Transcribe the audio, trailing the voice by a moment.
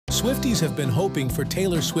Swifties have been hoping for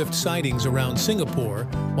Taylor Swift sightings around Singapore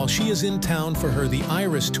while she is in town for her The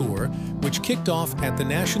Iris Tour, which kicked off at the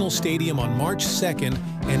National Stadium on March 2nd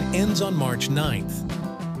and ends on March 9th.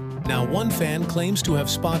 Now, one fan claims to have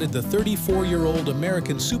spotted the 34-year-old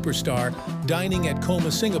American superstar dining at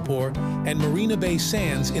Coma, Singapore, and Marina Bay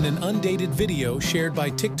Sands in an undated video shared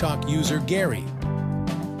by TikTok user Gary.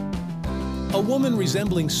 A woman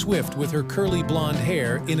resembling Swift with her curly blonde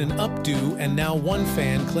hair in an updo, and now one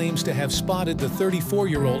fan claims to have spotted the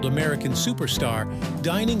 34-year-old American superstar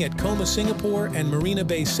dining at Coma, Singapore and Marina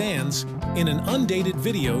Bay Sands in an undated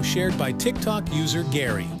video shared by TikTok user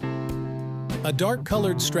Gary. A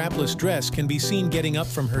dark-colored strapless dress can be seen getting up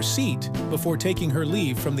from her seat before taking her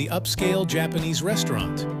leave from the upscale Japanese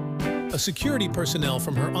restaurant. A security personnel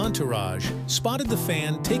from her entourage spotted the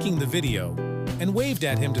fan taking the video and waved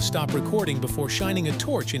at him to stop recording before shining a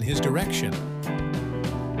torch in his direction.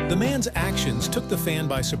 The man's actions took the fan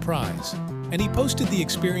by surprise, and he posted the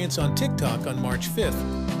experience on TikTok on March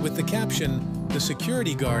 5th with the caption, "The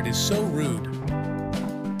security guard is so rude."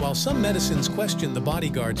 While some netizens questioned the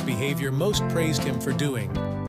bodyguard's behavior, most praised him for doing